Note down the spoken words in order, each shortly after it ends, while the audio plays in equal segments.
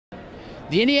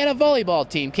The Indiana volleyball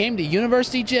team came to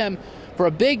University Gym for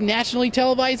a big nationally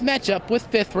televised matchup with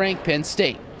 5th-ranked Penn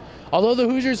State. Although the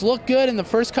Hoosiers looked good in the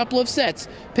first couple of sets,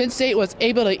 Penn State was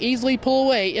able to easily pull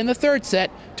away in the 3rd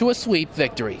set to a sweep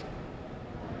victory.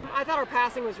 I thought our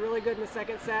passing was really good in the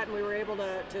 2nd set, and we were able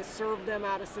to serve them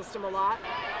out of system a lot,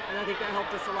 and I think that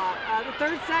helped us a lot. The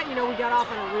 3rd set, we got off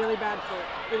on a really bad foot.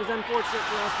 It was unfortunate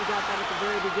for us. We got that at the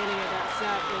very beginning of that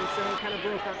set, and so it kind of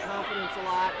broke our confidence a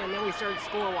lot, and then we started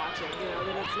score watching.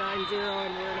 Then it's 9-0,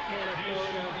 and we're in a panic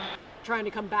mode of trying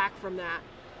to come back from that.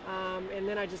 And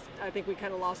then I think we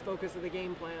kind of lost focus of the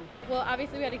game plan. Well,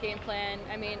 obviously we had a game plan.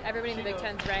 I mean, everybody in the Big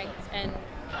Ten's ranked, and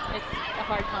it's a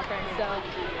hard conference. So,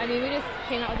 I mean, we just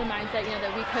came out with the mindset,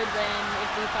 that we could win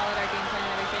if we followed our game plan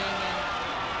and everything. And,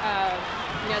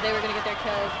 they were going to get their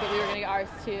kills, but we were going to get ours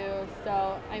too.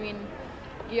 So, I mean,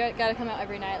 you got to come out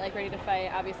every night, ready to fight,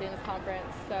 obviously, in this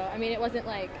conference. So, I mean, it wasn't,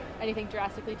 anything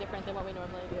drastically different than what we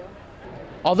normally do.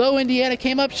 Although Indiana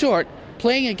came up short,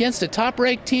 playing against a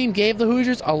top-ranked team gave the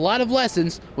Hoosiers a lot of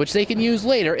lessons which they can use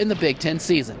later in the Big Ten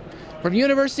season. From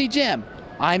University Gym,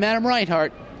 I'm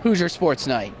Reinhart, Hoosier Sports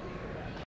Night.